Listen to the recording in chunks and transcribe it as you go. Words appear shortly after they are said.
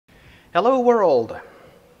Hello world.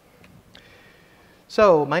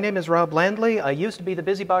 So my name is Rob Landley. I used to be the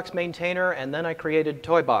BusyBox maintainer and then I created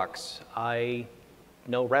Toybox. I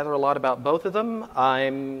know rather a lot about both of them.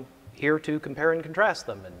 I'm here to compare and contrast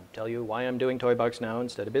them and tell you why I'm doing Toybox now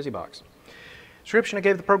instead of BusyBox. Description I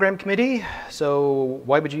gave the program committee. So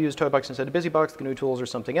why would you use Toybox instead of BusyBox? The GNU tools or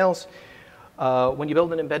something else. When you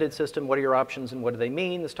build an embedded system, what are your options and what do they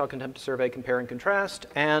mean? This talk contempt survey, compare and contrast,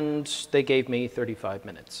 and they gave me 35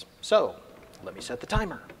 minutes. So let me set the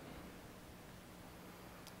timer.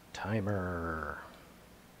 Timer.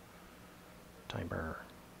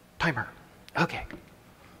 Okay,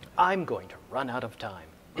 I'm going to run out of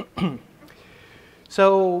time.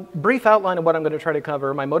 So brief outline of what I'm going to try to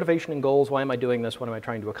cover, my motivation and goals, why am I doing this, what am I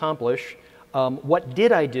trying to accomplish? What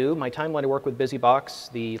did I do? My timeline to work with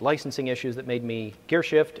BusyBox, the licensing issues that made me gear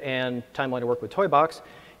shift, and timeline to work with Toybox.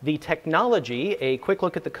 The technology, a quick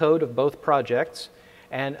look at the code of both projects,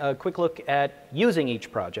 and a quick look at using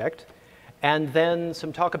each project, and then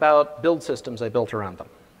some talk about build systems I built around them.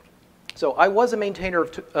 So I was a maintainer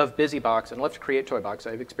of BusyBox and left to create Toybox.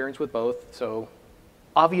 I have experience with both, so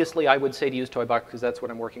obviously I would say to use Toybox because that's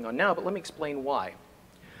what I'm working on now, but let me explain why.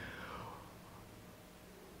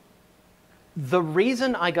 The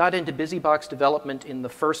reason I got into BusyBox development in the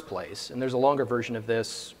first place, and there's a longer version of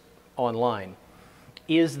this online,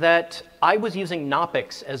 is that I was using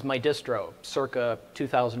Knoppix as my distro circa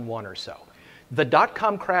 2001 or so. The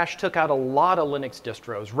dot-com crash took out a lot of Linux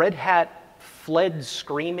distros. Red Hat fled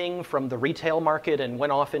screaming from the retail market and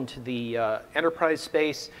went off into the enterprise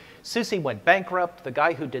space. SUSE went bankrupt. The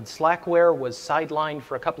guy who did Slackware was sidelined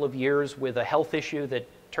for a couple of years with a health issue that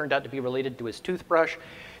turned out to be related to his toothbrush.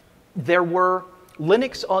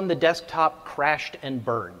 Linux on the desktop crashed and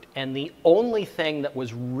burned, and the only thing that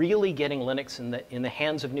was really getting Linux in the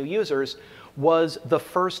hands of new users was the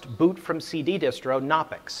first boot from CD distro,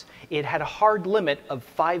 Knoppix. It had a hard limit of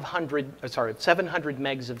 700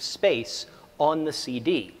 megs of space on the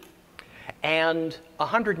CD, and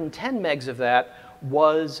 110 megs of that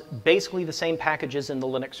was basically the same packages in the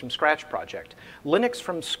Linux from Scratch project. Linux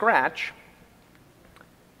from Scratch.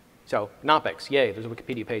 So Knoppix, yay, there's a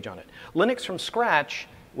Wikipedia page on it. Linux from Scratch,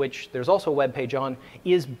 which there's also a web page on,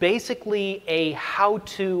 is basically a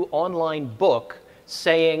how-to online book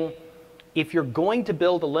saying, if you're going to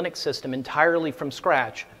build a Linux system entirely from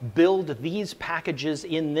scratch, build these packages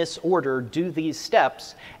in this order, do these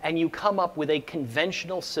steps, and you come up with a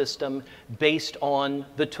conventional system based on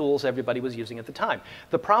the tools everybody was using at the time.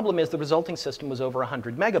 The problem is the resulting system was over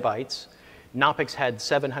 100 megabytes. Knoppix had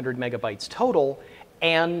 700 megabytes total,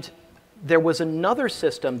 and there was another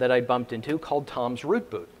system that I bumped into called Tom's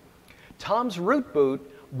Root Boot. Tom's Root Boot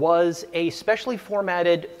was a specially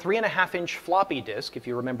formatted 3.5-inch floppy disk, if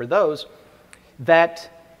you remember those, that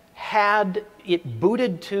had it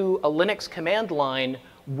booted to a Linux command line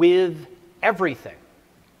with everything.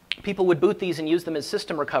 People would boot these and use them as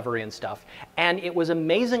system recovery and stuff, and it was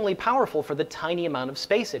amazingly powerful for the tiny amount of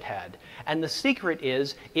space it had. And the secret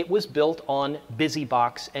is it was built on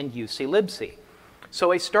BusyBox and UClibc.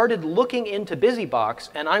 So I started looking into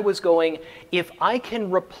BusyBox, and I was going, if I can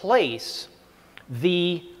replace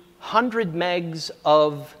the 100 megs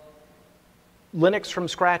of Linux from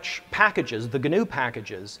Scratch packages, the GNU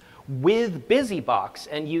packages, with BusyBox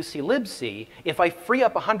and UClibc, if I free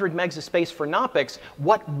up 100 megs of space for Knoppix,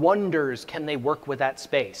 what wonders can they work with that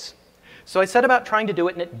space? So I set about trying to do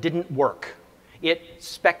it, and it didn't work. It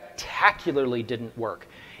spectacularly didn't work.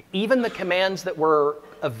 Even the commands that were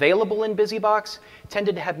available in BusyBox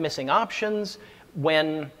tended to have missing options.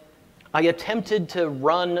 When I attempted to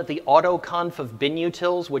run the autoconf of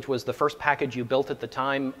binutils, which was the first package you built at the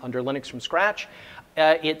time under Linux from Scratch,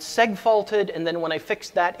 it seg-faulted, and then when I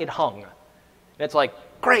fixed that, it hung. And it's like,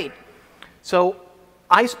 great. So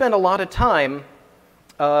I spent a lot of time,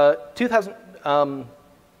 I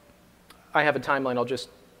have a timeline I'll just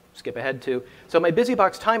skip ahead to. So my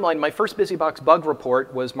BusyBox timeline, my first BusyBox bug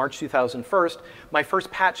report was March 2001. My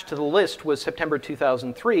first patch to the list was September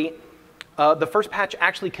 2003. The first patch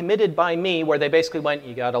actually committed by me, where they basically went,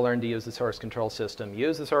 you got to learn to use the source control system.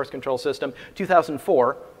 Use the source control system.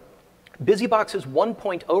 2004. BusyBox's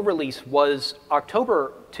 1.0 release was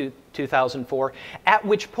October 2004, at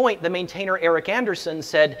which point the maintainer Eric Anderson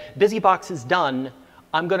said, BusyBox is done.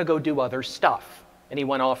 I'm going to go do other stuff. And he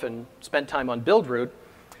went off and spent time on Buildroot.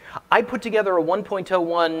 I put together a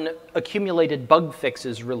 1.01 accumulated bug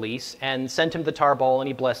fixes release and sent him the tarball, and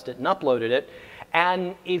he blessed it and uploaded it.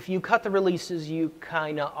 And if you cut the releases, you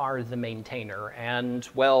kind of are the maintainer. And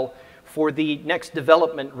well, for the next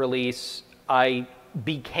development release, I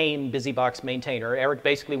became BusyBox maintainer. Eric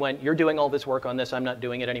basically went, you're doing all this work on this, I'm not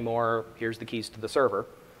doing it anymore, here's the keys to the server.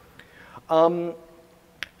 One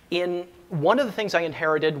of the things I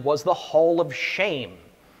inherited was the Hall of Shame,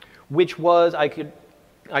 which was, I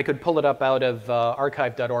could pull it up out of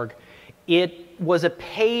archive.org. It was a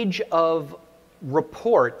page of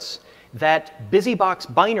reports that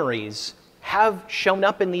BusyBox binaries have shown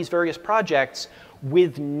up in these various projects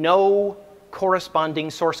with no corresponding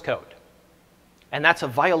source code. And that's a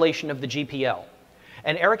violation of the GPL.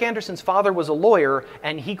 And Eric Anderson's father was a lawyer,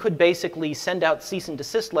 and he could basically send out cease and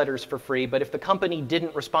desist letters for free, but if the company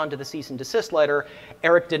didn't respond to the cease and desist letter,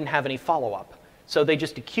 Eric didn't have any follow-up. So they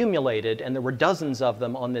just accumulated, and there were dozens of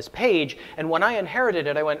them on this page. And when I inherited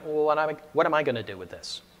it, I went, well, what am I going to do with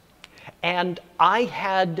this? And I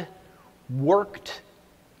had worked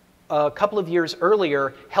a couple of years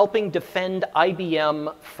earlier helping defend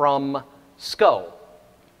IBM from SCO.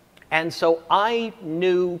 And so I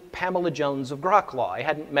knew Pamela Jones of Grok Law. I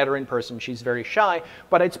hadn't met her in person. She's very shy,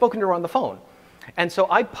 but I'd spoken to her on the phone. And so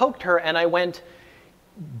I poked her and I went,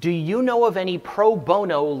 do you know of any pro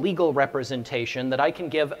bono legal representation that I can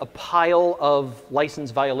give a pile of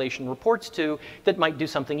license violation reports to that might do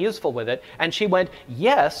something useful with it? And she went,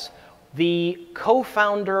 yes, the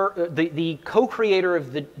co-founder, the co-creator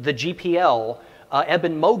of the GPL,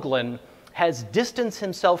 Eben Moglen, has distanced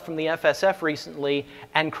himself from the FSF recently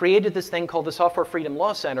and created this thing called the Software Freedom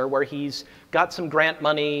Law Center, where he's got some grant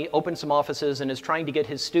money, opened some offices, and is trying to get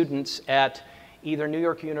his students at either New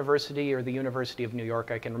York University or the University of New York,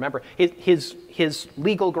 I can remember, his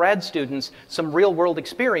legal grad students some real-world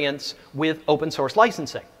experience with open source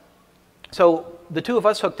licensing. So the two of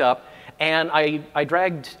us hooked up, and I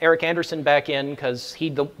dragged Eric Anderson back in because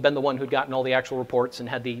he'd been the one who'd gotten all the actual reports and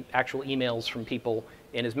had the actual emails from people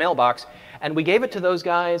in his mailbox. And we gave it to those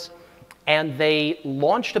guys, and they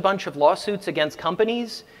launched a bunch of lawsuits against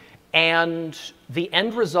companies, and the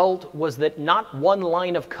end result was that not one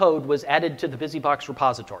line of code was added to the BusyBox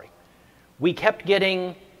repository. We kept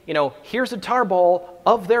getting, you know, here's a tarball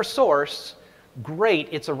of their source. Great,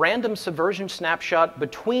 it's a random subversion snapshot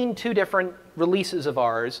between two different releases of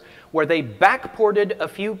ours where they backported a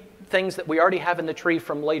few things that we already have in the tree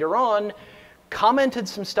from later on, commented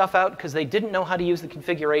some stuff out because they didn't know how to use the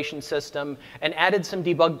configuration system, and added some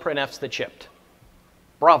debug printfs that shipped.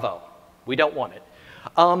 Bravo, we don't want it.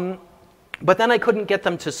 But then I couldn't get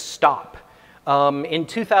them to stop. In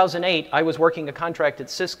 2008, I was working a contract at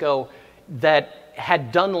Cisco that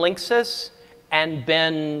had done Linksys and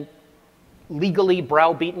been legally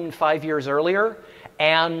browbeaten 5 years earlier.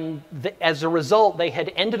 And as a result, they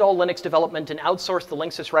had ended all Linux development and outsourced the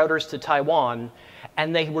Linksys routers to Taiwan.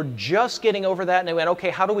 And they were just getting over that, and they went, OK,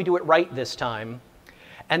 how do we do it right this time?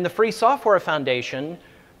 And the Free Software Foundation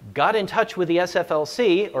got in touch with the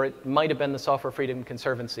SFLC, or it might have been the Software Freedom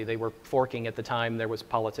Conservancy. They were forking at the time. There was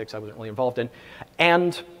politics I wasn't really involved in.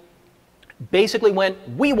 And basically went,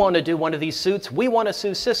 we want to do one of these suits. We want to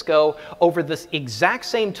sue Cisco over this exact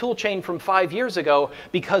same tool chain from 5 years ago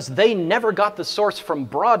because they never got the source from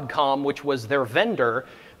Broadcom, which was their vendor.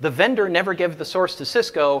 The vendor never gave the source to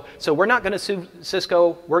Cisco, so we're not going to sue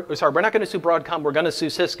Cisco. We're not going to sue Broadcom. We're going to sue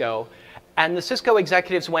Cisco. And the Cisco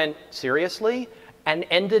executives went, seriously? And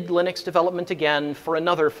ended Linux development again for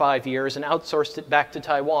another 5 years and outsourced it back to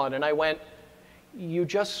Taiwan. And I went, you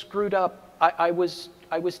just screwed up. I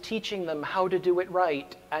was teaching them how to do it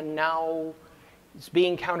right, and now it's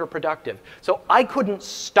being counterproductive. So I couldn't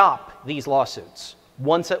stop these lawsuits.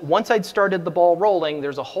 Once I'd started the ball rolling,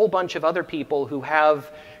 there's a whole bunch of other people who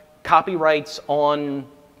have copyrights on,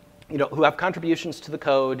 you know, who have contributions to the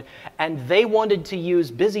code, and they wanted to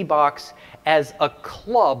use BusyBox as a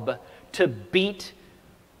club to beat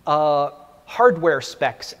hardware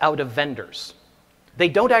specs out of vendors. They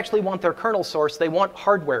don't actually want their kernel source, they want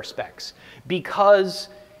hardware specs. Because,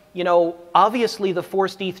 you know, obviously the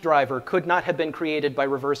forced ETH driver could not have been created by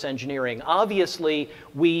reverse engineering. Obviously,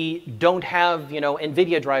 we don't have, you know,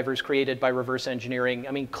 NVIDIA drivers created by reverse engineering.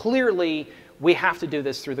 I mean, clearly, we have to do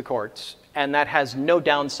this through the courts. And that has no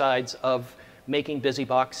downsides of making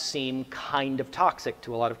BusyBox seem kind of toxic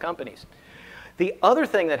to a lot of companies. The other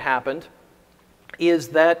thing that happened is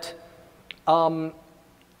that GPL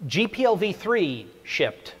v3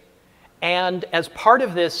 shipped. And as part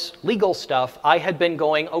of this legal stuff, I had been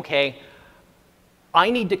going, OK,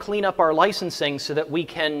 I need to clean up our licensing so that we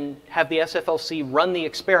can have the SFLC run the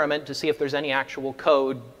experiment to see if there's any actual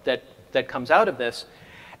code that comes out of this.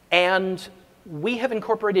 And we have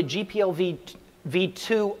incorporated GPL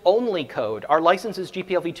v2 only code. Our license is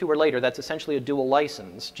GPL v2 or later. That's essentially a dual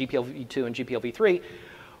license, GPL v2 and GPL v3.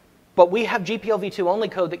 But we have GPL v2 only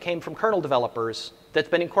code that came from kernel developers that's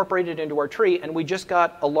been incorporated into our tree, and we just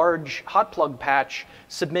got a large hot plug patch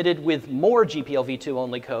submitted with more GPL v2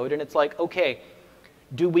 only code, and it's like, OK,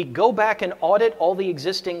 Do we go back and audit all the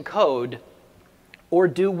existing code, or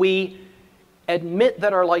do we admit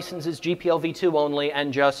that our license is GPL v2 only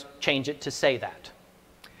and just change it to say that?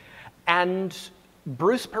 And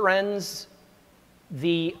Bruce Perens,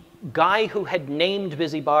 the guy who had named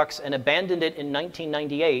BusyBox and abandoned it in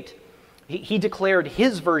 1998, he declared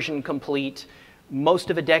his version complete most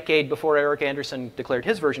of a decade before Eric Anderson declared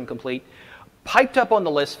his version complete, piped up on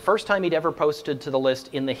the list, first time he'd ever posted to the list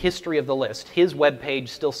in the history of the list. His webpage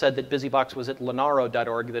still said that BusyBox was at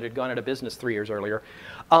lenaro.org, that had gone out of business 3 years earlier.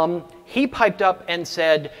 He piped up and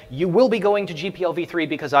said, you will be going to GPL v3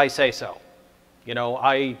 because I say so. You know,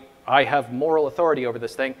 I have moral authority over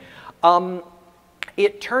this thing.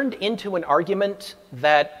 It turned into an argument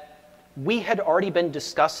that we had already been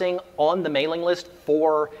discussing on the mailing list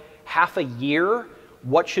for half a year.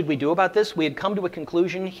 What should we do about this? We had come to a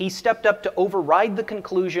conclusion. He stepped up to override the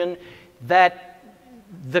conclusion that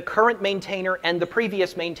the current maintainer and the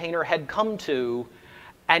previous maintainer had come to,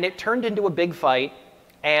 and it turned into a big fight.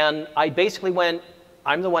 And I basically went,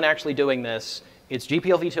 I'm the one actually doing this. It's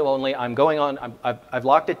GPL v2 only. I'm going on. I've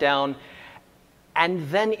locked it down. And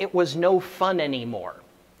then it was no fun anymore,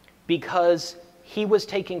 because he was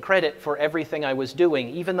taking credit for everything I was doing,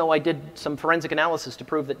 even though I did some forensic analysis to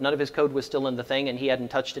prove that none of his code was still in the thing and he hadn't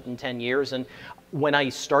touched it in 10 years. And when I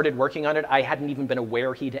started working on it, I hadn't even been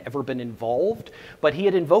aware he'd ever been involved. But he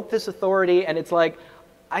had invoked this authority, and it's like,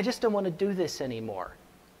 I just don't want to do this anymore.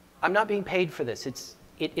 I'm not being paid for this.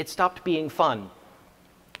 It stopped being fun.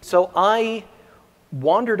 So I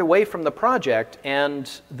wandered away from the project,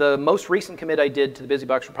 and the most recent commit I did to the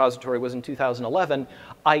BusyBox repository was in 2011.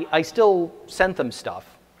 I still sent them stuff,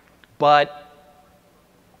 but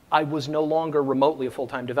I was no longer remotely a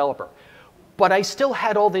full-time developer. But I still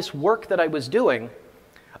had all this work that I was doing,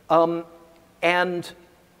 and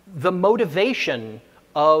the motivation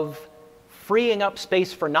of freeing up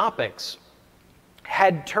space for Knopics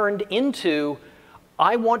had turned into,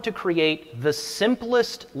 I want to create the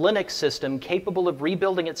simplest Linux system capable of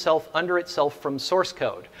rebuilding itself under itself from source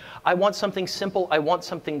code. I want something simple. I want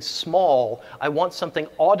something small. I want something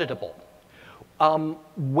auditable.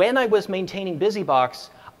 When I was maintaining BusyBox,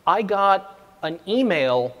 I got an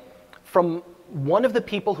email from one of the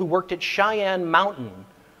people who worked at Cheyenne Mountain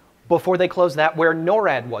before they closed that, where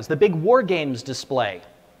NORAD was. The big war games display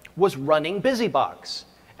was running BusyBox.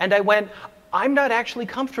 And I went, I'm not actually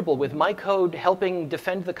comfortable with my code helping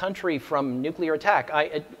defend the country from nuclear attack.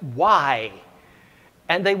 Why?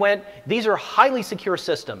 And they went, these are highly secure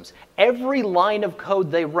systems. Every line of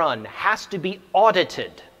code they run has to be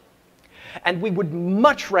audited. And we would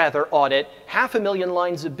much rather audit 500,000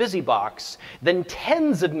 lines of BusyBox than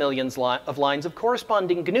tens of millions of lines of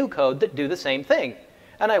corresponding GNU code that do the same thing.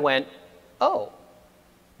 And I went, oh,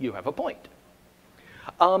 you have a point.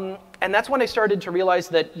 And that's when I started to realize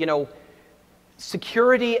that, you know,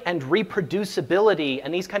 security and reproducibility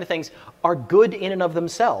and these kind of things are good in and of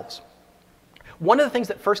themselves. One of the things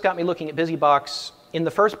that first got me looking at BusyBox in the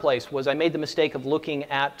first place was I made the mistake of looking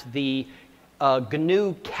at the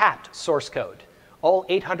GNU cat source code, all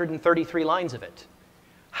 833 lines of it.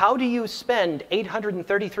 How do you spend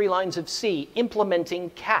 833 lines of C implementing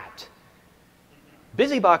cat?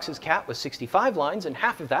 BusyBox's cat was 65 lines, and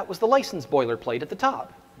half of that was the license boilerplate at the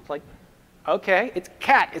top. It's like, okay, it's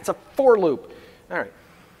cat, it's a for loop. All right.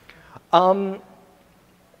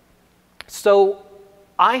 So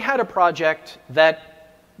I had a project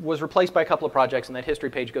that was replaced by a couple of projects, and that history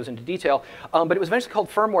page goes into detail, but it was eventually called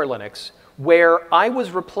Firmware Linux, where I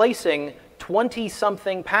was replacing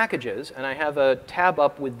 20-something packages, and I have a tab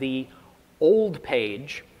up with the old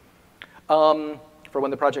page for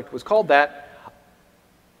when the project was called that.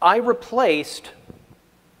 I replaced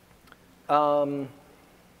come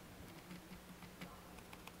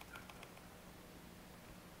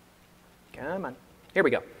on. Here we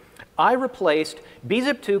go. I replaced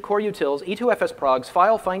bzip2 core utils, e2fs progs,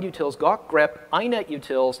 file find utils, gawk grep, inet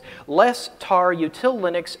utils, less tar util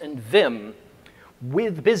linux, and vim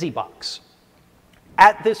with BusyBox.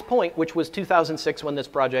 At this point, which was 2006 when this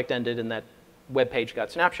project ended and that web page got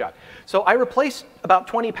snapshot. So I replaced about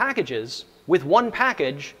 20 packages with one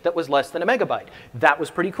package that was less than a megabyte. That was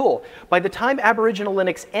pretty cool. By the time Aboriginal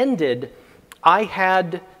Linux ended, I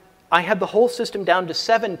had the whole system down to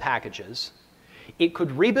 7 packages. It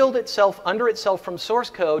could rebuild itself under itself from source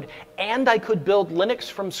code, and I could build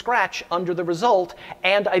Linux from scratch under the result,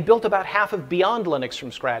 and I built about half of Beyond Linux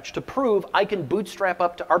from scratch to prove I can bootstrap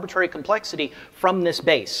up to arbitrary complexity from this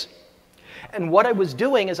base. And what I was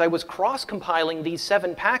doing is I was cross-compiling these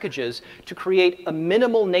 7 packages to create a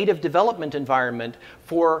minimal native development environment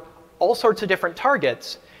for all sorts of different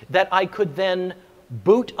targets that I could then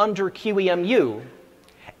boot under QEMU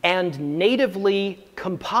and natively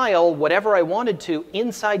compile whatever I wanted to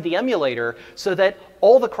inside the emulator so that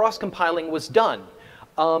all the cross-compiling was done.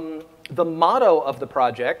 The motto of the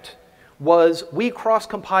project was, we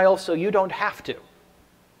cross-compile so you don't have to.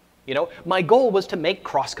 You know, my goal was to make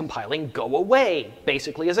cross-compiling go away,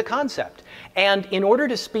 basically as a concept. And in order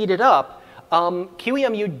to speed it up,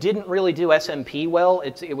 QEMU didn't really do SMP well.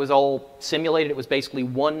 It was all simulated. It was basically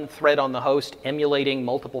one thread on the host emulating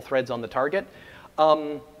multiple threads on the target.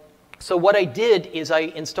 So what I did is I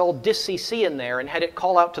installed dist.CC in there and had it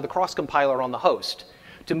call out to the cross-compiler on the host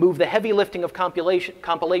to move the heavy lifting of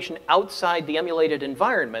compilation outside the emulated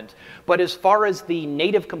environment. But as far as the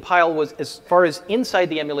native compile was, as far as inside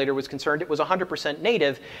the emulator was concerned, it was 100%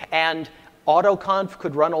 native, and autoconf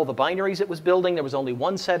could run all the binaries it was building. There was only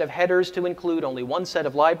one set of headers to include, only one set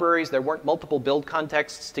of libraries. There weren't multiple build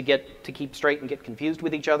contexts to keep straight and get confused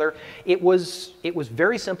with each other. It was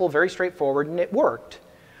very simple, very straightforward, and it worked.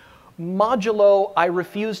 Modulo, I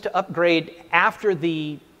refused to upgrade after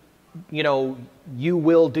the, you know, you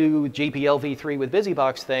will do GPL v3 with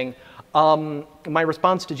BusyBox thing. My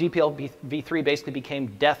response to GPL v3 basically became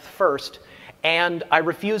death first, and I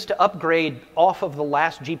refused to upgrade off of the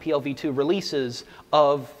last GPL v2 releases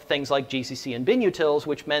of things like GCC and binutils,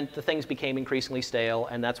 which meant the things became increasingly stale,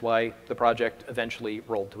 and that's why the project eventually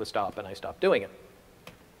rolled to a stop and I stopped doing it.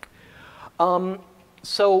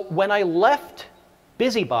 So when I left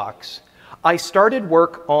BusyBox, I started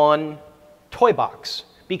work on Toybox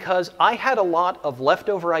because I had a lot of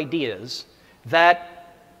leftover ideas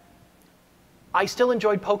that I still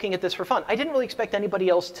enjoyed poking at this for fun. I didn't really expect anybody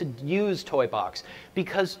else to use Toybox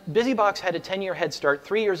because BusyBox had a 10-year head start,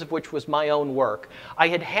 3 years of which was my own work. I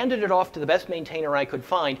had handed it off to the best maintainer I could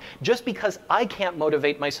find. Just because I can't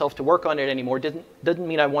motivate myself to work on it anymore didn't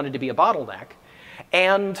mean I wanted to be a bottleneck.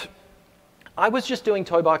 And I was just doing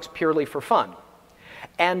Toybox purely for fun.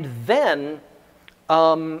 And then,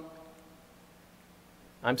 I'm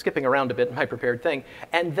skipping around a bit in my prepared thing,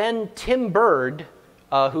 and then Tim Bird,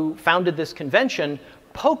 who founded this convention,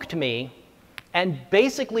 poked me and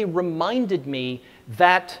basically reminded me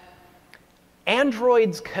that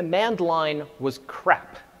Android's command line was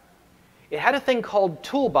crap. It had a thing called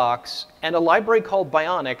Toolbox and a library called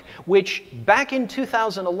Bionic, which back in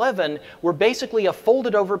 2011 were basically a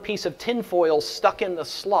folded over piece of tinfoil stuck in the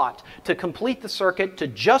slot to complete the circuit to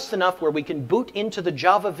just enough where we can boot into the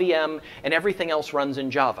Java VM and everything else runs in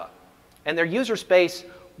Java. And their user space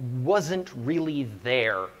wasn't really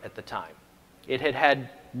there at the time. It had had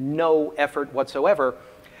no effort whatsoever.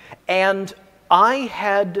 And I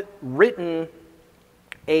had written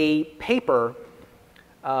a paper,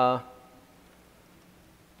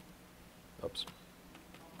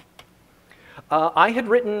 I had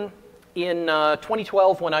written in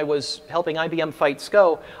 2012 when I was helping IBM fight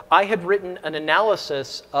SCO, I had written an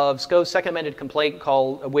analysis of SCO's second amended complaint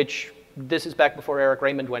called, which this is back before Eric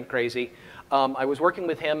Raymond went crazy. I was working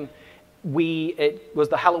with him. It was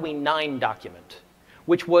the Halloween 9 document,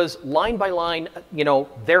 which was line by line, you know,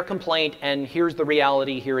 their complaint, and here's the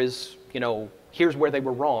reality, here is, you know, here's where they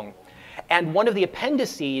were wrong. And one of the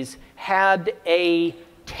appendices had a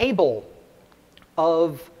table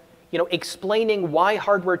of, you know, explaining why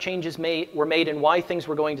hardware changes were made and why things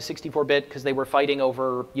were going to 64-bit because they were fighting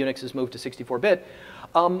over Unix's move to 64-bit,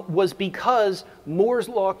 was because Moore's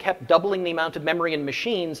law kept doubling the amount of memory in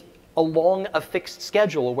machines along a fixed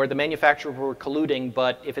schedule where the manufacturers were colluding,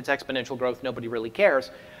 but if it's exponential growth, nobody really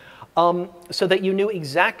cares. So that you knew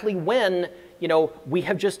exactly when, you know, we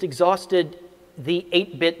have just exhausted the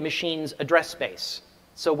 8-bit machine's address space.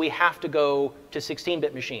 So we have to go to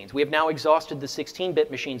 16-bit machines. We have now exhausted the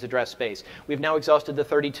 16-bit machine's address space. We've now exhausted the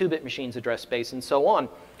 32-bit machine's address space, and so on.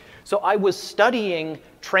 So I was studying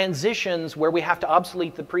transitions where we have to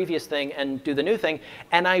obsolete the previous thing and do the new thing,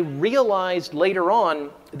 and I realized later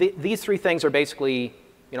on, these three things are basically,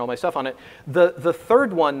 you know, my stuff on it. The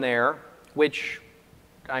third one there, which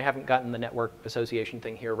I haven't gotten the network association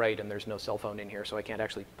thing here right, and there's no cell phone in here, so I can't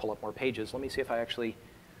actually pull up more pages. Let me see if I actually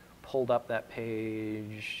pulled up that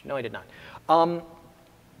page. No, I did not.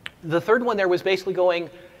 The third one there was basically going,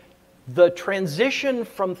 the transition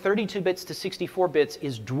from 32 bits to 64 bits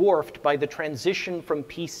is dwarfed by the transition from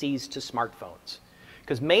PCs to smartphones.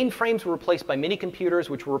 Because mainframes were replaced by mini computers,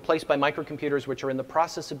 which were replaced by microcomputers, which are in the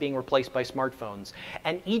process of being replaced by smartphones.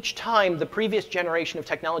 And each time the previous generation of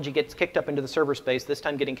technology gets kicked up into the server space, this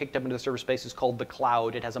time getting kicked up into the server space is called the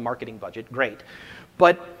cloud. It has a marketing budget. Great.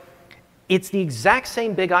 But it's the exact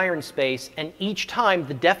same big iron space, and each time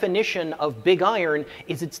the definition of big iron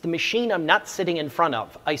is it's the machine I'm not sitting in front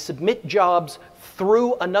of. I submit jobs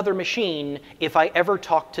through another machine if I ever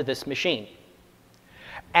talk to this machine.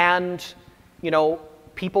 And, you know,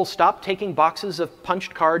 people stopped taking boxes of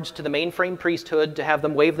punched cards to the mainframe priesthood to have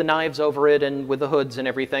them wave the knives over it and with the hoods and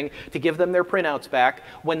everything to give them their printouts back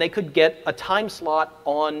when they could get a time slot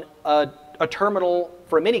on a terminal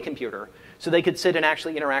for a mini computer so they could sit and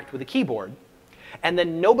actually interact with the keyboard. And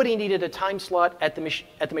then nobody needed a time slot at the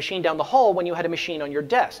machine down the hall when you had a machine on your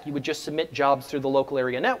desk. You would just submit jobs through the local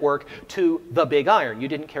area network to the big iron. You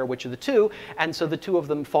didn't care which of the two, and so the two of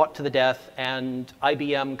them fought to the death, and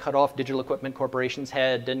IBM cut off Digital Equipment Corporation's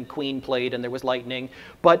head, and Queen played, and there was lightning.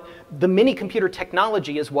 But the mini computer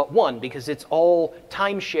technology is what won, because it's all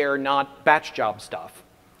timeshare, not batch job stuff.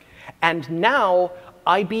 And now,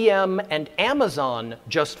 IBM and Amazon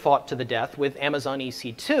just fought to the death with Amazon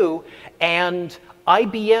EC2, and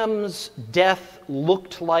IBM's death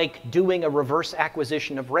looked like doing a reverse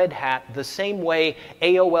acquisition of Red Hat the same way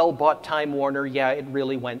AOL bought Time Warner. Yeah, it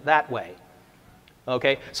really went that way.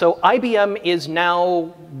 Okay, so IBM is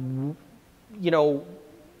now, you know,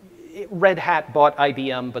 Red Hat bought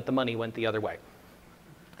IBM, but the money went the other way.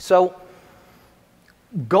 So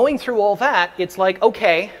going through all that, it's like,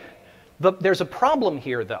 okay, there's a problem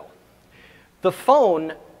here, though. The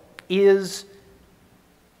phone is,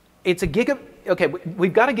 it's a okay,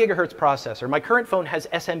 we've got a gigahertz processor. My current phone has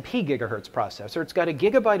SMP gigahertz processor. It's got a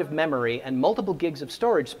gigabyte of memory and multiple gigs of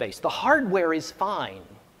storage space. The hardware is fine,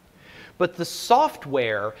 but the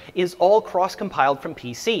software is all cross-compiled from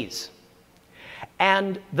PCs.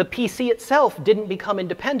 And the PC itself didn't become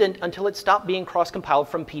independent until it stopped being cross-compiled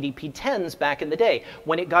from PDP-10s back in the day.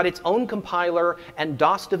 When it got its own compiler and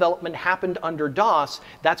DOS development happened under DOS,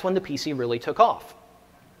 that's when the PC really took off.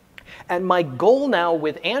 And my goal now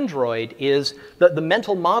with Android is, the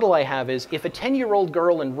mental model I have is, if a 10-year-old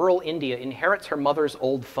girl in rural India inherits her mother's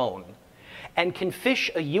old phone and can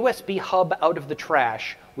fish a USB hub out of the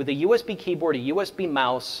trash with a USB keyboard, a USB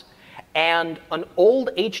mouse, and an old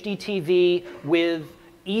HD TV with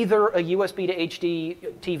either a USB to HD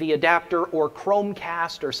TV adapter or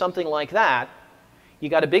Chromecast or something like that, you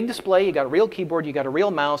got a big display, you got a real keyboard, you got a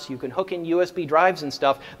real mouse, you can hook in USB drives and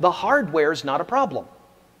stuff. The hardware's not a problem.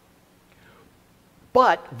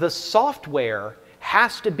 But the software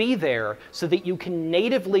has to be there so that you can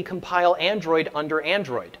natively compile Android under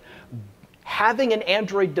Android. Having an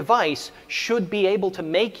Android device should be able to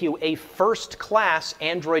make you a first-class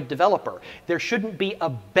Android developer. There shouldn't be a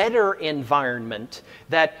better environment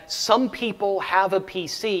that some people have a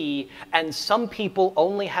PC and some people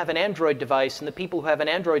only have an Android device, and the people who have an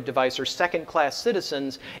Android device are second-class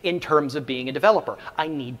citizens in terms of being a developer. I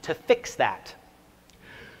need to fix that.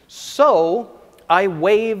 So I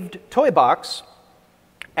waived Toybox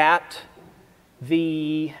at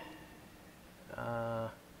the...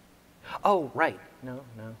 oh, right. No.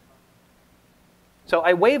 So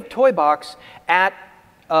I waived Toybox at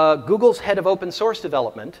Google's head of open source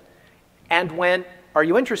development and went, are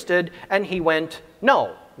you interested? And he went,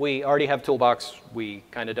 no, we already have Toolbox. We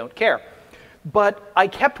kind of don't care. But I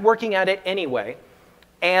kept working at it anyway.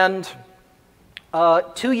 And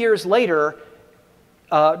 2 years later,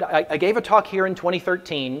 I gave a talk here in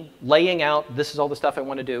 2013 laying out this is all the stuff I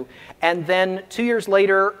want to do. And then 2 years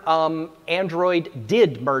later, Android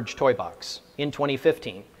did merge Toybox in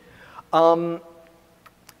 2015. And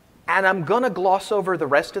I'm going to gloss over the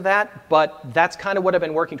rest of that, but that's kind of what I've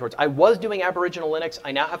been working towards. I was doing Aboriginal Linux.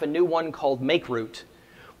 I now have a new one called MakeRoot,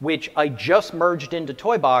 which I just merged into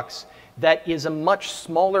Toybox that is a much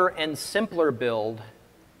smaller and simpler build.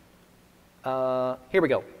 Here we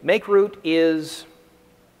go. MakeRoot is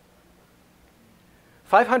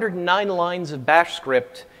 509 lines of bash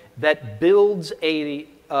script that builds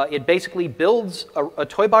it basically builds a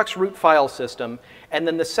Toybox root file system, and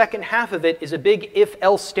then the second half of it is a big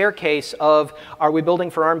if-else staircase of, are we building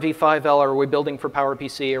for ARMv5L, are we building for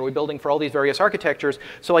PowerPC, are we building for all these various architectures,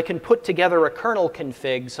 so I can put together a kernel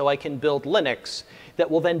config so I can build Linux that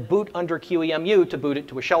will then boot under QEMU to boot it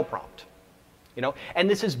to a shell prompt. You know? And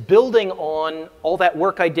this is building on all that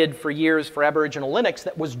work I did for years for Aboriginal Linux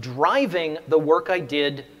that was driving the work I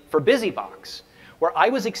did for BusyBox, where I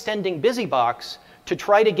was extending BusyBox to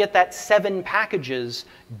try to get that 7 packages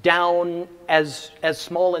down as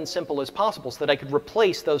small and simple as possible so that I could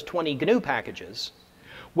replace those 20 GNU packages.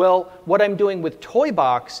 Well, what I'm doing with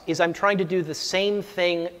Toybox is I'm trying to do the same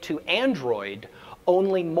thing to Android,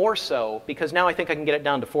 only more so, because now I think I can get it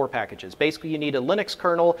down to 4 packages. Basically, you need a Linux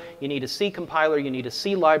kernel, you need a C compiler, you need a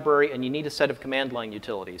C library, and you need a set of command line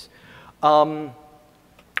utilities. And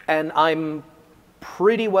I'm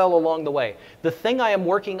pretty well along the way. The thing I am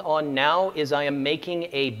working on now is I am making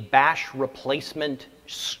a bash replacement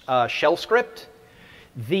shell script.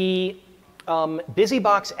 The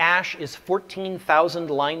BusyBox Ash is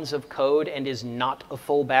 14,000 lines of code and is not a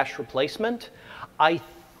full bash replacement. I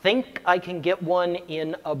think I can get one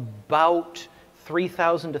in about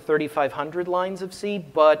 3,000 to 3,500 lines of C,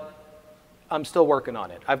 but I'm still working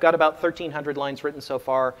on it. I've got about 1,300 lines written so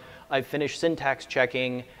far. I've finished syntax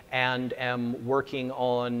checking and am working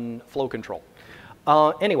on flow control.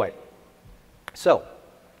 Anyway, so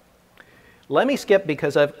let me skip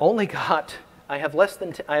because I've only got, I have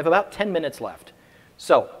about 10 minutes left.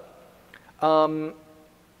 So I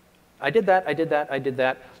did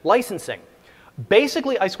that. Licensing.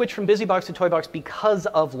 Basically, I switched from BusyBox to Toybox because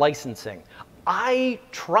of licensing. I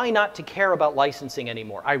try not to care about licensing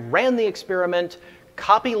anymore. I ran the experiment.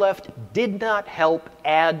 Copyleft did not help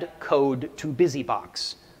add code to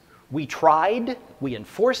BusyBox. We tried, we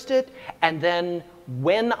enforced it, and then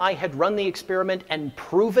when I had run the experiment and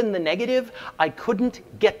proven the negative, I couldn't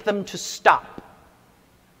get them to stop.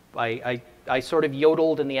 I sort of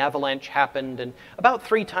yodeled and the avalanche happened, and about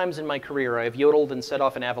 3 times in my career I have yodeled and set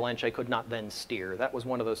off an avalanche I could not then steer. That was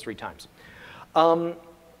one of those 3 times.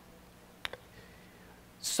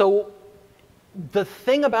 So the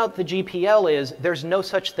thing about the GPL is there's no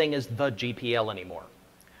such thing as the GPL anymore.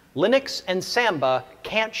 Linux and Samba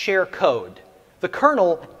can't share code. The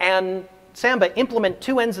kernel and Samba implement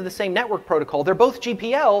 2 ends of the same network protocol. They're both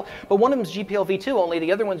GPL, but one of them is GPL v2 only,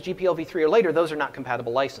 the other one's GPL v3 or later. Those are not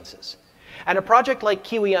compatible licenses. And a project like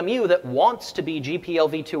QEMU that wants to be GPL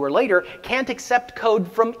v2 or later can't accept code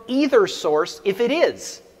from either source if it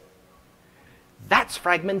is. That's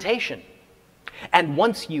fragmentation. And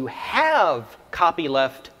once you have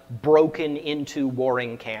copyleft broken into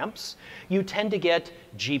warring camps, you tend to get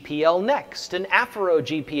GPL next and Afro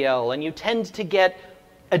GPL, and you tend to get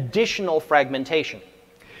additional fragmentation.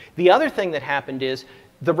 The other thing that happened is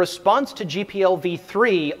the response to GPL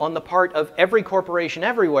v3 on the part of every corporation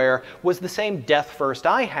everywhere was the same death first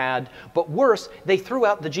I had, but worse, they threw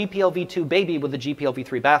out the GPL v2 baby with the GPL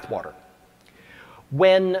v3 bathwater.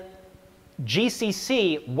 When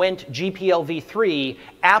GCC went GPL v3,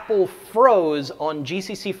 Apple froze on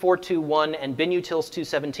GCC 4.2.1 and BinUtils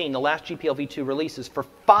 2.17, the last GPL v2 releases, for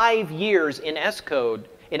 5 years in Xcode,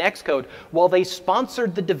 while they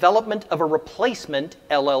sponsored the development of a replacement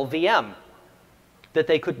LLVM that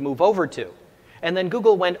they could move over to. And then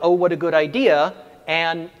Google went, oh, what a good idea,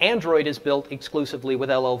 and Android is built exclusively with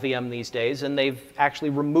LLVM these days, and they've actually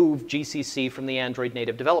removed GCC from the Android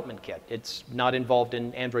native development kit. It's not involved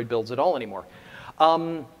in Android builds at all anymore.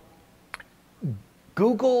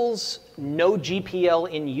 Google's no GPL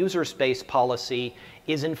in user space policy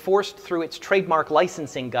is enforced through its trademark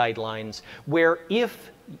licensing guidelines, where if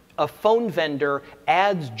a phone vendor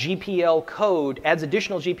adds GPL code, adds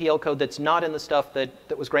additional GPL code that's not in the stuff that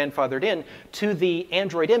was grandfathered in to the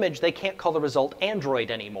Android image, they can't call the result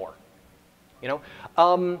Android anymore. You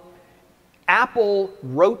know, Apple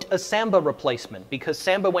wrote a Samba replacement because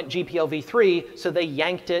Samba went GPL v3, so they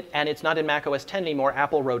yanked it, and it's not in Mac OS X anymore.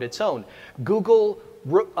 Apple wrote its own. Google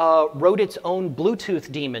wrote its own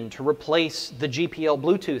Bluetooth daemon to replace the GPL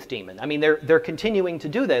Bluetooth daemon. I mean, they're continuing to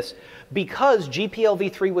do this because GPL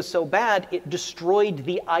v3 was so bad, it destroyed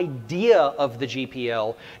the idea of the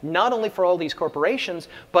GPL, not only for all these corporations,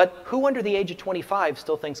 but who under the age of 25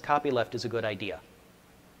 still thinks copyleft is a good idea?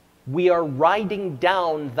 We are riding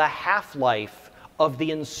down the half-life of the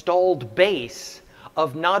installed base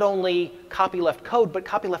of not only copyleft code, but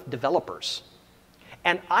copyleft developers.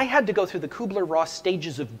 And I had to go through the Kubler-Ross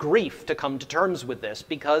stages of grief to come to terms with this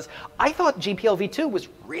because I thought GPL v2 was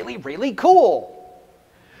really, really cool.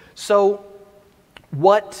 So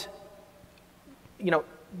what, you know,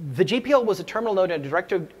 the GPL was a terminal node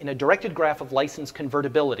in a directed graph of license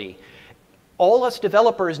convertibility. All us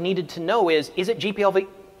developers needed to know is it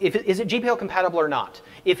GPL compatible or not?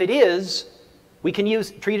 If it is, we can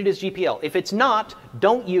treat it as GPL. If it's not,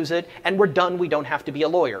 don't use it, and we're done. We don't have to be a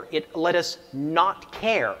lawyer. It let us not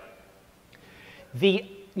care.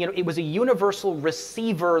 It was a universal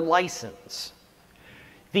receiver license.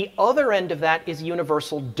 The other end of that is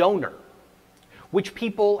universal donor, which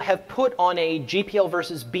people have put on a GPL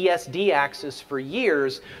versus BSD axis for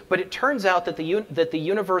years, but it turns out that the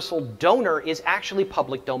universal donor is actually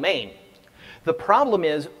public domain. The problem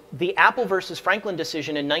is the Apple versus Franklin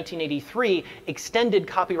decision in 1983 extended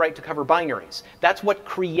copyright to cover binaries. That's what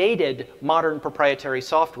created modern proprietary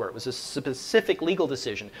software. It was a specific legal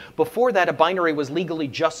decision. Before that, a binary was legally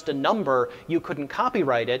just a number. You couldn't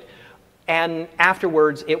copyright it. And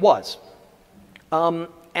afterwards, it was.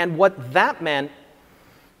 And what that meant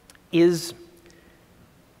is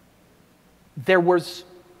there was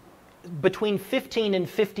between 15 and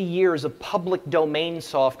 50 years of public domain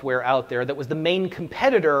software out there that was the main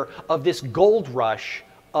competitor of this gold rush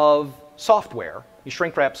of software,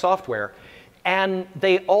 shrink wrap software. And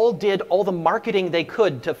they all did all the marketing they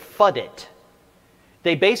could to FUD it.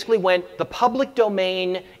 They basically went, the public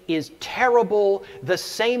domain is terrible, the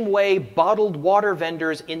same way bottled water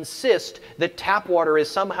vendors insist that tap water is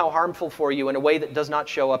somehow harmful for you in a way that does not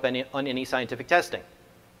show up on any scientific testing.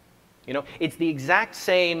 You know, it's the exact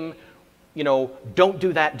same, you know, don't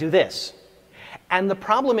do that, do this. And the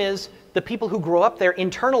problem is the people who grew up there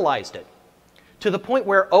internalized it to the point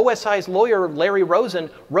where OSI's lawyer, Larry Rosen,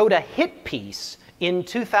 wrote a hit piece in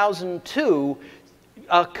 2002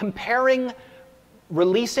 comparing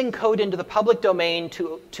releasing code into the public domain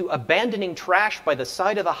to abandoning trash by the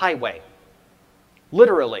side of the highway.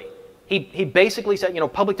 Literally. He basically said, you know,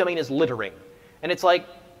 public domain is littering. And it's like,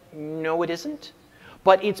 no, it isn't.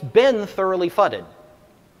 But it's been thoroughly fudded.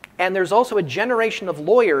 And there's also a generation of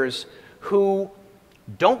lawyers who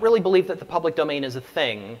don't really believe that the public domain is a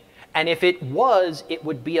thing. And if it was, it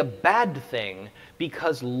would be a bad thing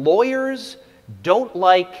because lawyers don't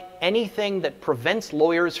like anything that prevents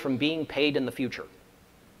lawyers from being paid in the future.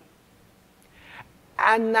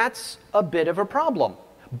 And that's a bit of a problem.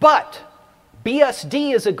 But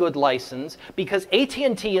BSD is a good license because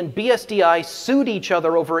AT&T and BSDI sued each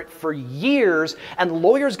other over it for years, and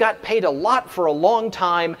lawyers got paid a lot for a long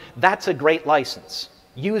time. That's a great license.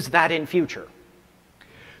 Use that in future.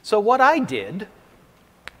 So what I did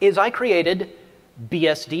is I created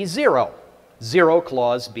BSD 0, zero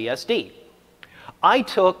clause BSD. I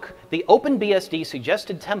took the OpenBSD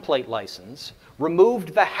suggested template license,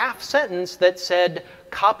 removed the half sentence that said,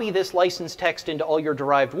 copy this license text into all your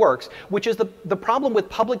derived works, which is the problem with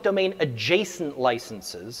public domain adjacent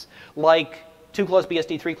licenses, like 2-clause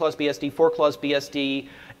BSD, 3-clause BSD, 4-clause BSD,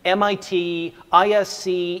 MIT,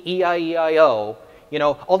 ISC, EIEIO, you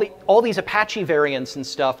know, all these Apache variants and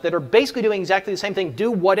stuff that are basically doing exactly the same thing. Do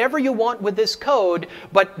whatever you want with this code,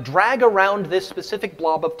 but drag around this specific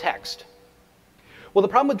blob of text. Well, the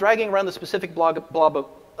problem with dragging around the specific blob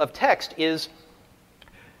of text is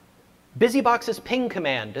BusyBox's ping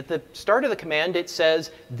command. At the start of the command, it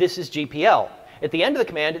says, this is GPL. At the end of the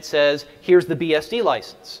command, it says, here's the BSD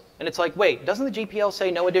license. And it's like, wait, doesn't the GPL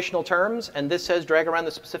say no additional terms? And this says drag around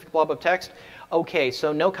the specific blob of text? Okay,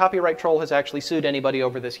 so no copyright troll has actually sued anybody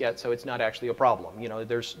over this yet, so it's not actually a problem. You know,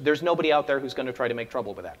 there's nobody out there who's going to try to make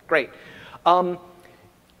trouble with that. Great.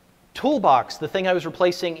 Toolbox, the thing I was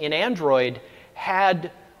replacing in Android,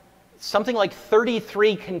 had something like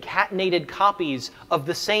 33 concatenated copies of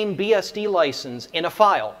the same BSD license in a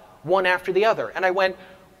file, one after the other. And I went,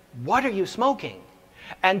 what are you smoking?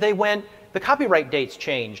 And they went, the copyright dates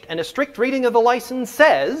changed, and a strict reading of the license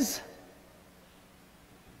says,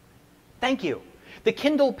 thank you. The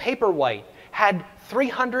Kindle Paperwhite had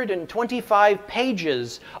 325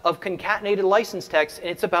 pages of concatenated license text, and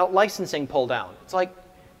it's about licensing pull down. It's like,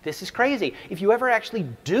 this is crazy. If you ever actually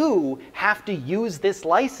do have to use this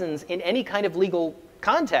license in any kind of legal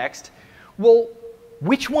context, well,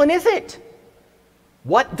 which one is it?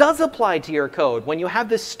 What does apply to your code when you have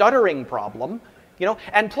this stuttering problem? You know,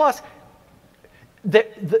 and plus,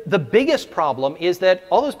 the biggest problem is that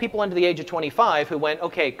all those people under the age of 25 who went,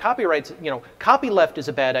 okay, copyrights, you know, copyleft is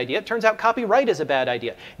a bad idea. It turns out copyright is a bad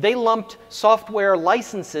idea. They lumped software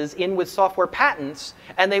licenses in with software patents,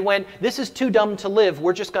 and they went, this is too dumb to live.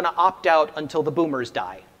 We're just going to opt out until the boomers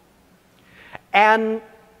die. And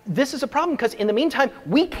this is a problem because in the meantime,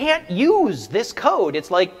 we can't use this code.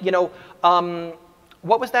 It's like, you know,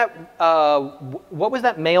 what was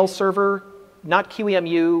that mail server? Not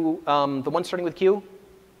QEMU, the one starting with Q?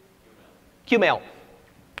 QMail.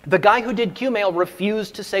 The guy who did QMail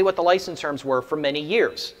refused to say what the license terms were for many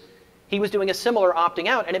years. He was doing a similar opting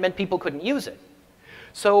out, and it meant people couldn't use it.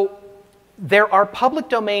 So there are public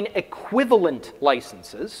domain equivalent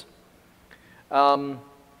licenses. I'm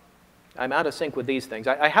out of sync with these things.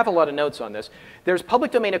 I have a lot of notes on this. There's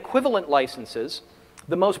public domain equivalent licenses,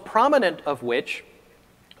 the most prominent of which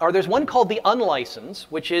are, there's one called the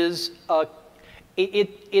unlicensed, which is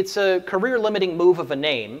it's a career-limiting move of a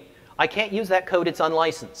name. I can't use that code, it's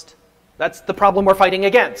unlicensed. That's the problem we're fighting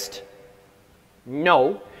against.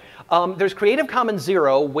 No. There's Creative Commons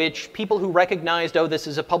 0, which people who recognized, oh, this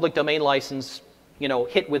is a public domain license, you know,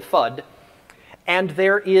 hit with FUD. And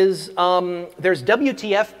there is, there's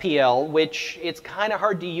WTFPL, which it's kind of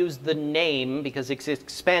hard to use the name because it's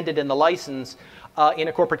expanded in the license in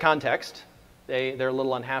a corporate context. They're a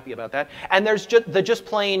little unhappy about that. And there's just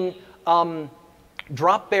plain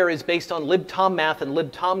Dropbear is based on libtommath and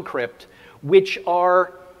libtomcrypt, which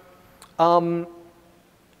are,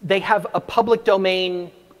 they have a public domain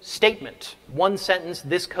statement. One sentence,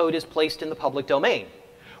 this code is placed in the public domain.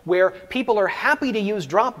 where people are happy to use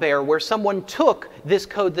dropbear, where someone took this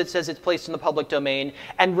code that says it's placed in the public domain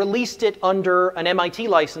and released it under an MIT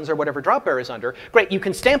license or whatever dropbear is under. Great, you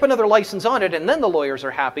can stamp another license on it and then the lawyers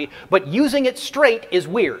are happy, but using it straight is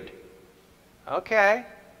weird. Okay.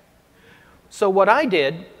 So what I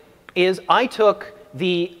did is I took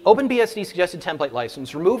the OpenBSD suggested template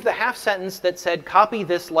license, removed the half sentence that said copy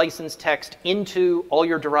this license text into all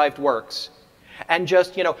your derived works, and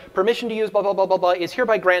just, you know, permission to use blah, blah, blah, blah, blah is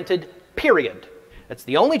hereby granted, period. That's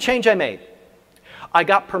the only change I made. I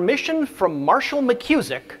got permission from Marshall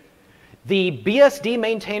McCusick, the BSD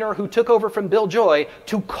maintainer who took over from Bill Joy,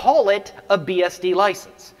 to call it a BSD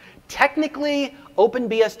license. Technically,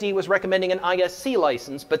 OpenBSD was recommending an ISC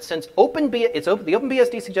license, but since the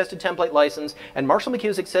OpenBSD suggested template license and Marshall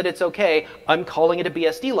McCusick said it's okay, I'm calling it a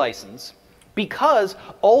BSD license. Because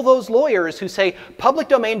all those lawyers who say public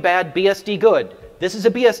domain bad, BSD good, this is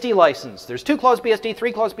a BSD license. There's 2-clause BSD,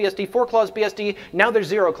 3-clause BSD, 4-clause BSD, now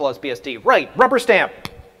there's 0-clause BSD. Right, rubber stamp.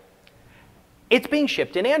 It's being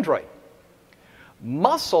shipped in Android.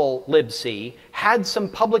 Muscle libc had some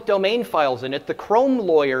public domain files in it. The Chrome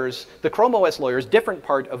lawyers, the Chrome OS lawyers, different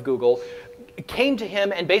part of Google, came to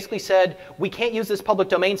him and basically said, we can't use this public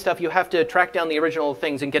domain stuff. You have to track down the original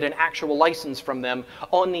things and get an actual license from them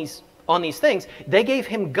on these things. They gave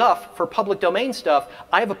him guff for public domain stuff.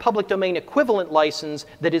 I have a public domain equivalent license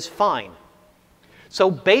that is fine.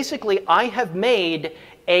 So basically, I have made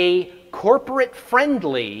a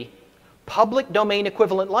corporate-friendly public domain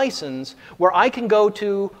equivalent license where I can go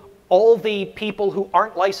to all the people who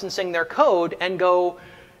aren't licensing their code and go,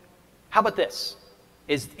 how about this?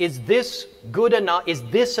 Is this good enough? Is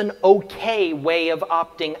this an okay way of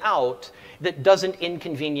opting out that doesn't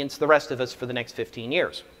inconvenience the rest of us for the next 15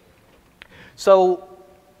 years? So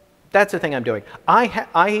that's the thing I'm doing.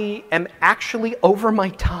 I am actually over my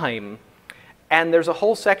time, and there's a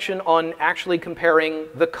whole section on actually comparing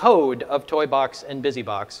the code of Toybox and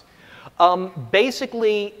BusyBox.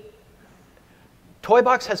 Basically,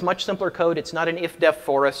 Toybox has much simpler code. It's not an if-def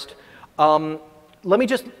forest. Let me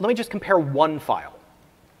just compare one file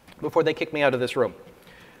before they kick me out of this room.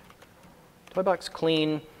 Toybox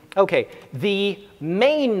clean. OK, the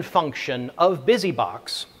main function of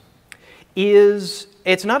BusyBox is,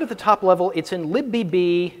 it's not at the top level. It's in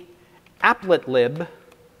libbb appletlib.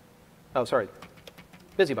 Oh, sorry,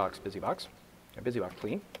 BusyBox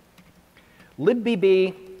clean.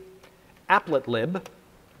 libbb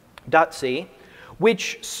appletlib.c,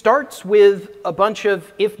 which starts with a bunch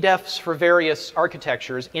of if-defs for various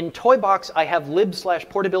architectures. In Toybox, I have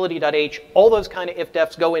lib/portability.h. All those kind of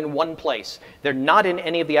if-defs go in one place. They're not in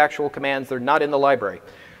any of the actual commands. They're not in the library.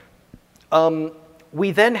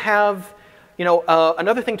 We then have, you know,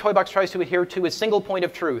 another thing Toybox tries to adhere to is single point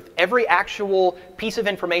of truth. Every actual piece of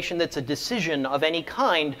information that's a decision of any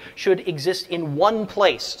kind should exist in one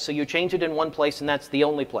place. So you change it in one place, and that's the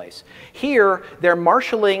only place. Here, they're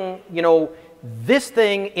marshaling, you know, this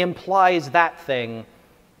thing implies that thing,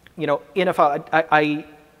 you know, in a file.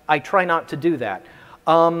 I try not to do that.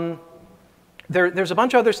 There's a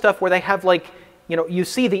bunch of other stuff where they have, like, you know, you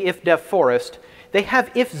see the if-def forest. They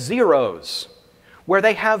have if-zeros, where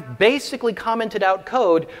they have basically commented out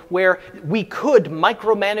code where we could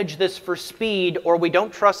micromanage this for speed, or we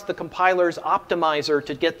don't trust the compiler's optimizer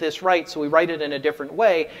to get this right, so we write it in a different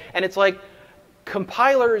way. And it's like,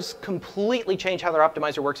 compilers completely change how their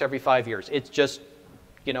optimizer works every 5 years. It's just,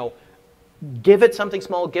 you know, give it something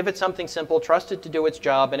small, give it something simple, trust it to do its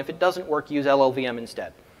job, and if it doesn't work, use LLVM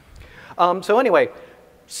instead. So anyway,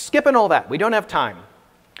 skipping all that, we don't have time.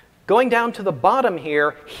 Going down to the bottom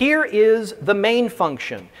here, here is the main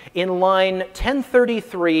function in line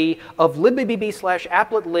 1033 of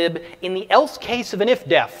libbb/appletlib in the else case of an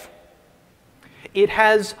if-def. It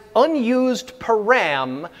has unused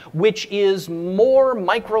param, which is more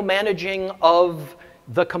micromanaging of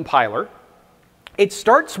the compiler. It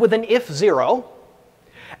starts with an if-zero,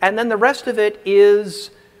 and then the rest of it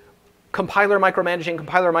is compiler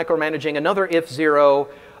micromanaging, another if-zero.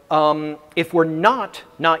 If we're not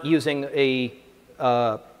using a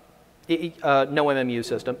no MMU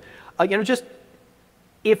system, you know, just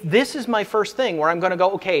if this is my first thing where I'm going to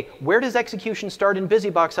go, OK, where does execution start in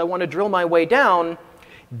BusyBox? I want to drill my way down.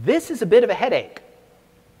 This is a bit of a headache.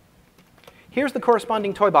 Here's the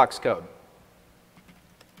corresponding Toybox code.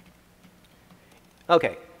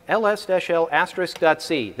 OK, ls-l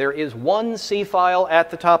 *.c. There is one C file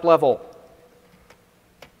at the top level.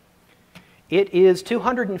 It is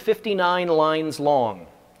 259 lines long.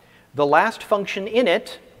 The last function in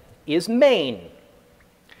it is main.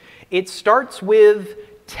 It starts with,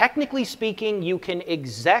 technically speaking, you can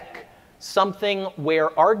exec something where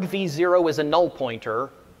argv0 is a null pointer,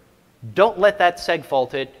 Don't let that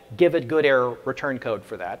segfault it. Give it good error return code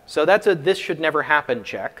for that. So that's a this should never happen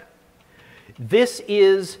check. This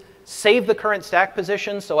is save the current stack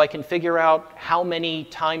position so I can figure out how many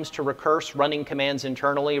times to recurse running commands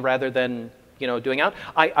internally rather than doing out.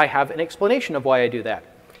 I have an explanation of why I do that.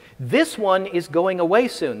 This one is going away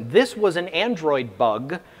soon. This was an Android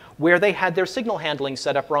bug where they had their signal handling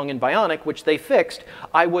set up wrong in Bionic, which they fixed.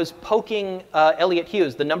 I was poking Elliot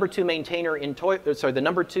Hughes, the #2 maintainer in the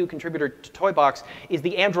 #2 contributor to Toybox, is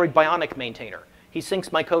the Android Bionic maintainer. He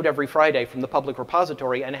syncs my code every Friday from the public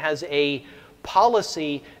repository and has a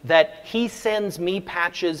policy that he sends me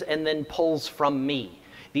patches and then pulls from me.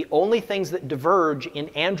 The only things that diverge in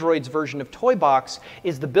Android's version of Toybox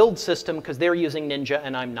is the build system, because they're using Ninja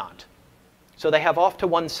and I'm not. So they have off to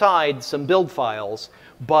one side some build files,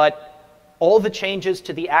 but all the changes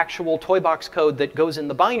to the actual Toybox code that goes in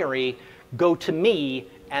the binary go to me,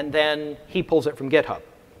 and then he pulls it from GitHub.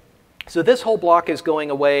 So this whole block is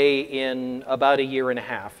going away in about a year and a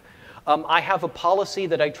half. I have a policy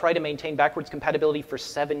that I try to maintain backwards compatibility for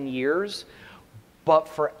 7 years, but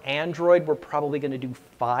for Android, we're probably going to do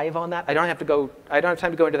 5 on that. I don't have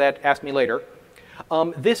time to go into that. Ask me later.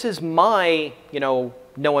 This is my, no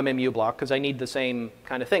MMU block, because I need the same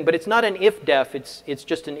kind of thing. But it's not an if def. It's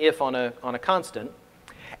just an if on a constant.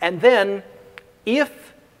 And then,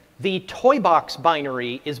 if the Toybox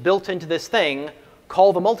binary is built into this thing,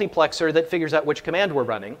 call the multiplexer that figures out which command we're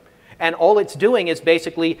running. And all it's doing is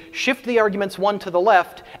basically shift the arguments 1 to the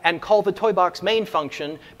left and call the Toybox main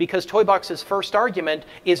function, because Toybox's first argument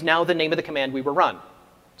is now the name of the command we were run.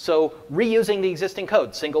 So reusing the existing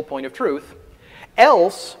code, single point of truth.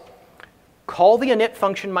 Else, call the init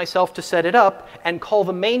function myself to set it up and call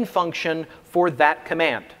the main function for that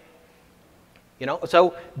command.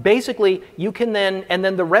 So basically you can then, and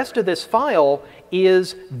then the rest of this file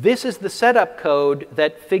is, this is the setup code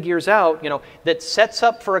that figures out, that sets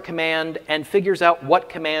up for a command and figures out what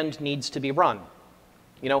command needs to be run.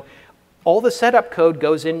 All the setup code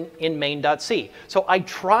goes in main.c. So I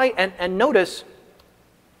try, and notice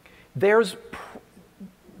there's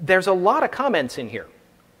a lot of comments in here.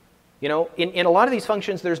 In a lot of these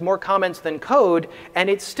functions, there's more comments than code, and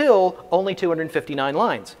it's still only 259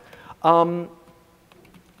 lines.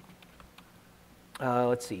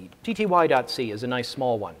 Let's see, tty.c is a nice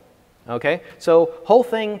small one. Okay, so whole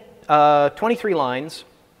thing, 23 lines.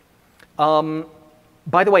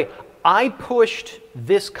 By the way, I pushed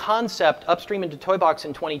this concept upstream into Toybox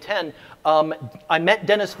in 2010. I met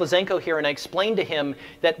Dennis Vlasenko here, and I explained to him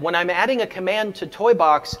that when I'm adding a command to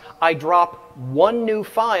Toybox, I drop one new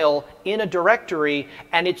file in a directory,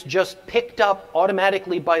 and it's just picked up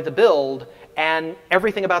automatically by the build, and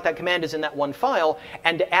everything about that command is in that one file.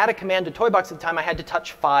 And to add a command to Toybox at the time, I had to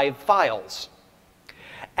touch 5 files.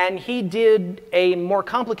 And he did a more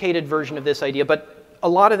complicated version of this idea, but a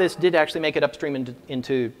lot of this did actually make it upstream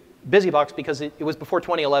into BusyBox, because it was before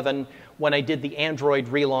 2011 when I did the Android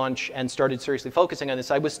relaunch and started seriously focusing on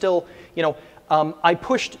this. I was still, I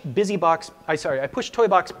pushed I pushed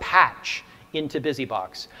Toybox patch into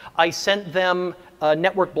BusyBox. I sent them a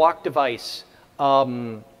network block device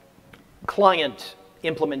client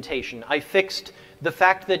implementation. I fixed the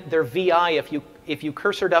fact that their VI, if you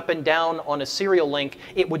cursored up and down on a serial link,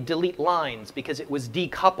 it would delete lines because it was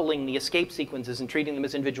decoupling the escape sequences and treating them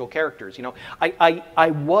as individual characters.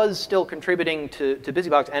 I was still contributing to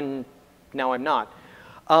BusyBox, and now I'm not.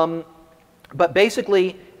 But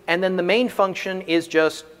basically, and then the main function is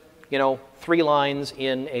just 3 lines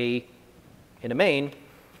in a main.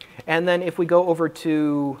 And then if we go over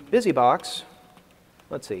to BusyBox,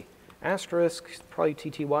 let's see, asterisk, probably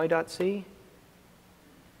tty.c.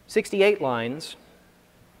 68 lines.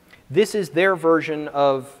 This is their version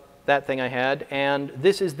of that thing I had, and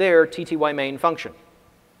this is their tty main function.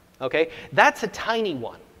 Okay, that's a tiny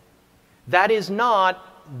one. That is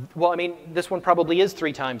not, well, I mean, this one probably is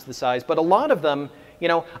 3 times the size, but a lot of them,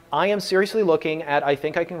 I am seriously looking at, I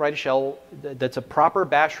think I can write a shell that's a proper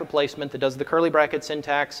bash replacement that does the curly bracket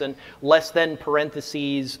syntax and less than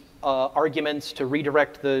parentheses arguments to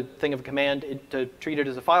redirect the thing of a command to treat it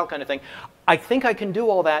as a file kind of thing. I think I can do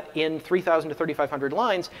all that in 3,000 to 3,500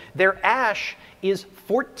 lines. Their ash is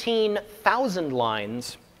 14,000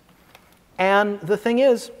 lines. And the thing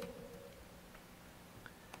is,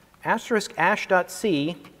 asterisk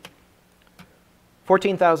ash.c,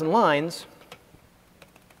 14,000 lines,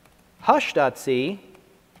 hush.c,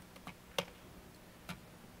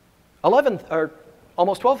 11 or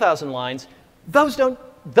almost 12,000 lines. Those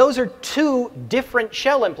are 2 different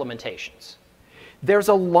shell implementations. There's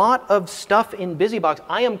a lot of stuff in BusyBox.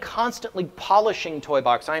 I am constantly polishing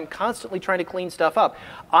Toybox. I am constantly trying to clean stuff up.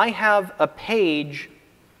 I have a page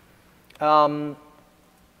Can't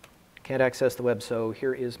access the web, so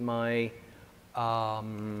here is my,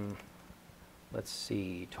 let's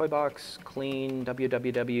see, Toybox, clean,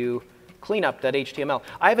 www, cleanup.html.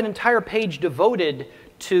 I have an entire page devoted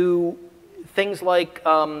to things like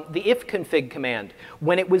the ifconfig command.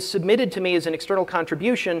 When it was submitted to me as an external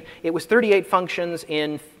contribution, it was 38 functions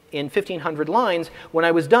in 1,500 lines. When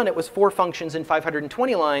I was done, it was 4 functions in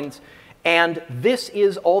 520 lines. And this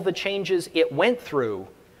is all the changes it went through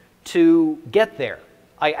to get there.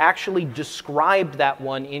 I actually described that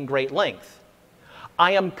one in great length.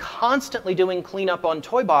 I am constantly doing cleanup on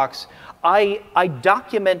Toybox. I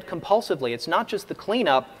document compulsively. It's not just the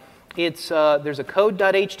cleanup. It's, there's a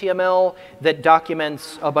code.html that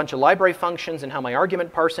documents a bunch of library functions and how my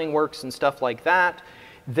argument parsing works and stuff like that.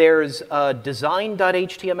 There's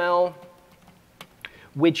design.html,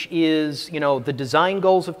 which is, you know, the design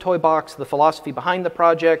goals of Toybox, the philosophy behind the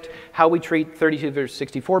project, how we treat 32 versus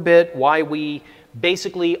 64-bit, why we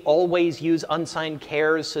basically always use unsigned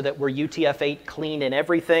chars so that we're UTF-8 clean in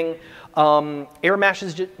everything. Error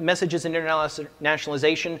messages and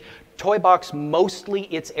internationalization. Toybox, mostly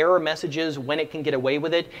its error messages, when it can get away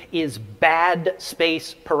with it, is bad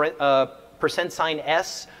space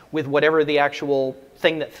 %S with whatever the actual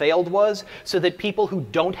thing that failed was, so that people who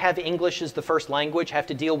don't have English as the first language have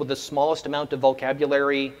to deal with the smallest amount of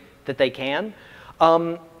vocabulary that they can.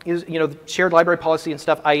 You know, the shared library policy and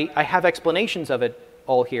stuff, I have explanations of it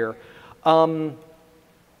all here. And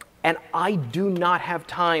I do not have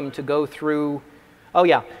time to go through. Oh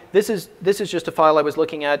yeah, this is just a file I was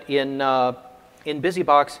looking at in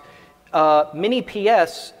BusyBox. Mini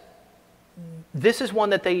PS, this is one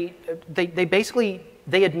that they basically,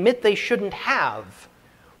 they admit they shouldn't have,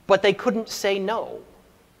 but they couldn't say no.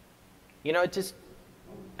 You know, it's just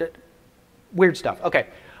weird stuff. Okay.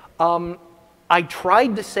 I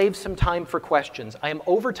tried to save some time for questions. I am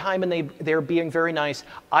over time and they're being very nice.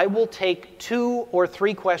 I will take 2 or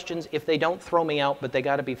 3 questions if they don't throw me out, but they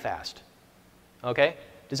got to be fast. Okay?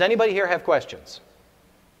 Does anybody here have questions?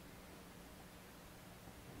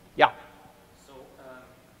 Yeah. So,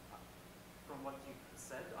 from what you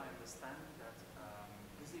said, I understand that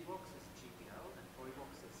BusyBox is GPL and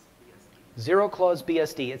Toybox is BSD. Zero clause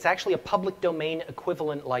BSD. It's actually a public domain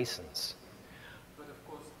equivalent license.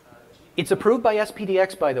 It's approved by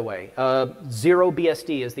SPDX, by the way. Zero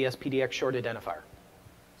BSD is the SPDX short identifier.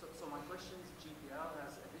 So my question is, GPL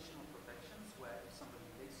has additional protections where if somebody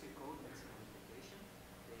takes your code, makes a modification,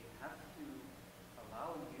 they have to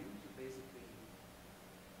allow you to basically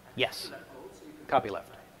yes. that code so you can copy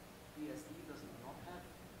left. BSD does not have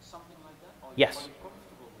something like that? Or yes. Are you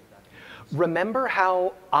comfortable with that? Remember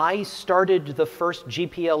how I started the first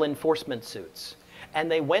GPL enforcement suits?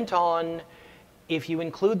 And they went on, if you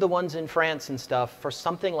include the ones in France and stuff, for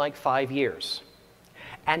something like 5 years.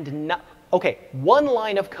 And not, okay, 1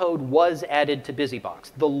 line of code was added to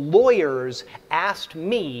BusyBox. The lawyers asked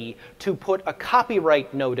me to put a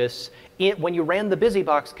copyright notice in, when you ran the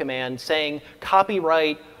BusyBox command saying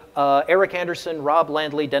copyright Eric Anderson, Rob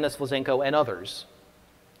Landley, Dennis Vlasenko, and others.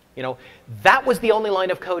 You know, that was the only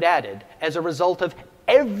line of code added as a result of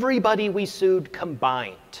everybody we sued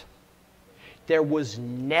combined. There was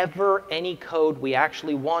never any code we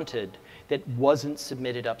actually wanted that wasn't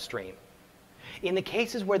submitted upstream. In the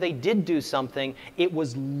cases where they did do something, it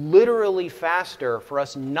was literally faster for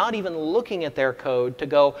us not even looking at their code to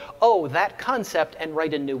go, oh, that concept, and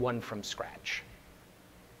write a new one from scratch.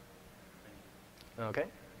 Okay,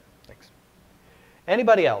 thanks.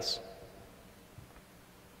 Anybody else?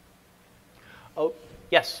 Oh,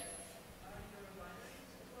 yes.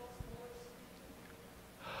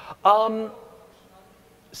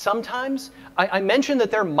 Sometimes. I mentioned that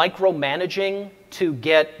they're micromanaging to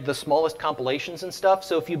get the smallest compilations and stuff.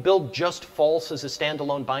 So if you build just false as a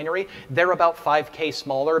standalone binary, they're about 5K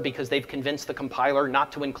smaller because they've convinced the compiler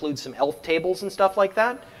not to include some ELF tables and stuff like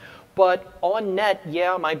that. But on net,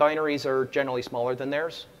 yeah, my binaries are generally smaller than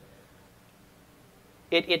theirs.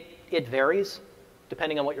 It varies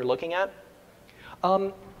depending on what you're looking at.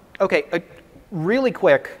 Okay, really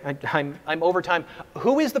quick, I'm over time.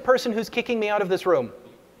 Who is the person who's kicking me out of this room?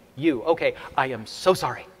 You. Okay, I am so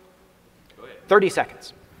sorry. Go ahead. 30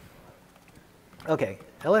 seconds. Okay,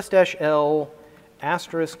 ls-l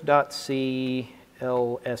 *.c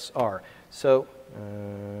lsr. So,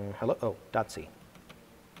 hello, oh, .c.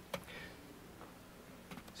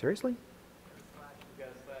 Seriously?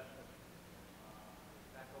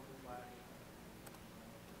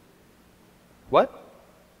 What?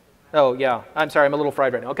 Oh, yeah. I'm sorry. I'm a little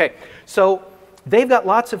fried right now. Okay. So they've got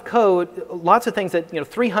lots of code, lots of things that, you know,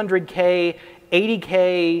 300K,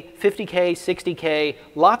 80K, 50K, 60K,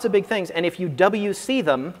 lots of big things. And if you WC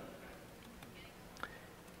them,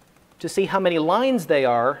 to see how many lines they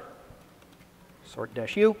are,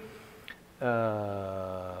 sort-U,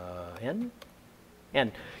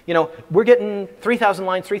 n. You know, we're getting 3,000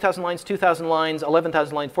 lines, 3,000 lines, 2,000 lines,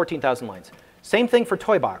 11,000 lines, 14,000 lines. Same thing for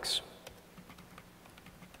Toybox.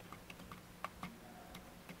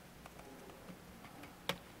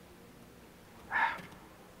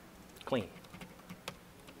 Clean.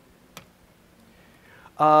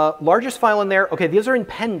 Largest file in there, okay, these are in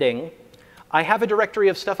pending. I have a directory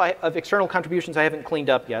of stuff, of external contributions I haven't cleaned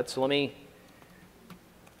up yet, so let me,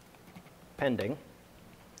 pending.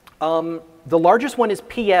 The largest one is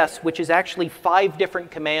PS, which is actually 5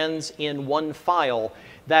 different commands in one file.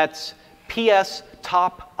 That's PS,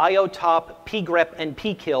 top, iotop, pgrep, and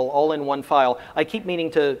pkill all in one file. I keep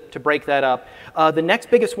meaning to break that up. The next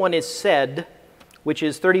biggest one is sed, which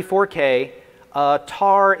is 34K.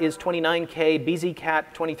 Tar is 29K,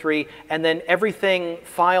 bzcat 23, and then everything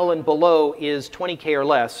file and below is 20K or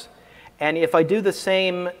less. And if I do the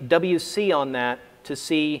same WC on that to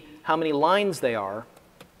see how many lines they are,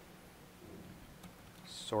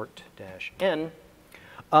 sort-n,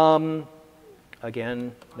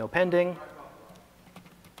 again, no pending.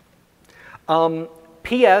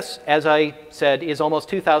 PS, as I said, is almost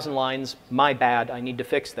 2,000 lines. My bad, I need to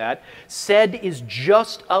fix that. Sed is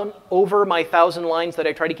just over my 1,000 lines that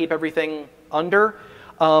I try to keep everything under.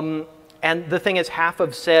 And the thing is, half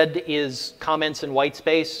of sed is comments and white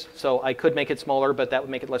space, so I could make it smaller, but that would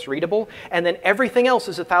make it less readable. And then everything else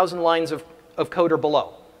is 1,000 lines of code or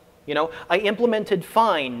below. You know, I implemented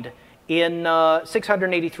find in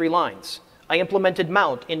 683 lines. I implemented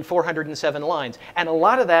mount in 407 lines. And a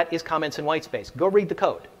lot of that is comments in white space. Go read the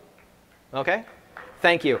code. Okay?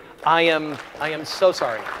 Thank you. I am so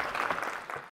sorry.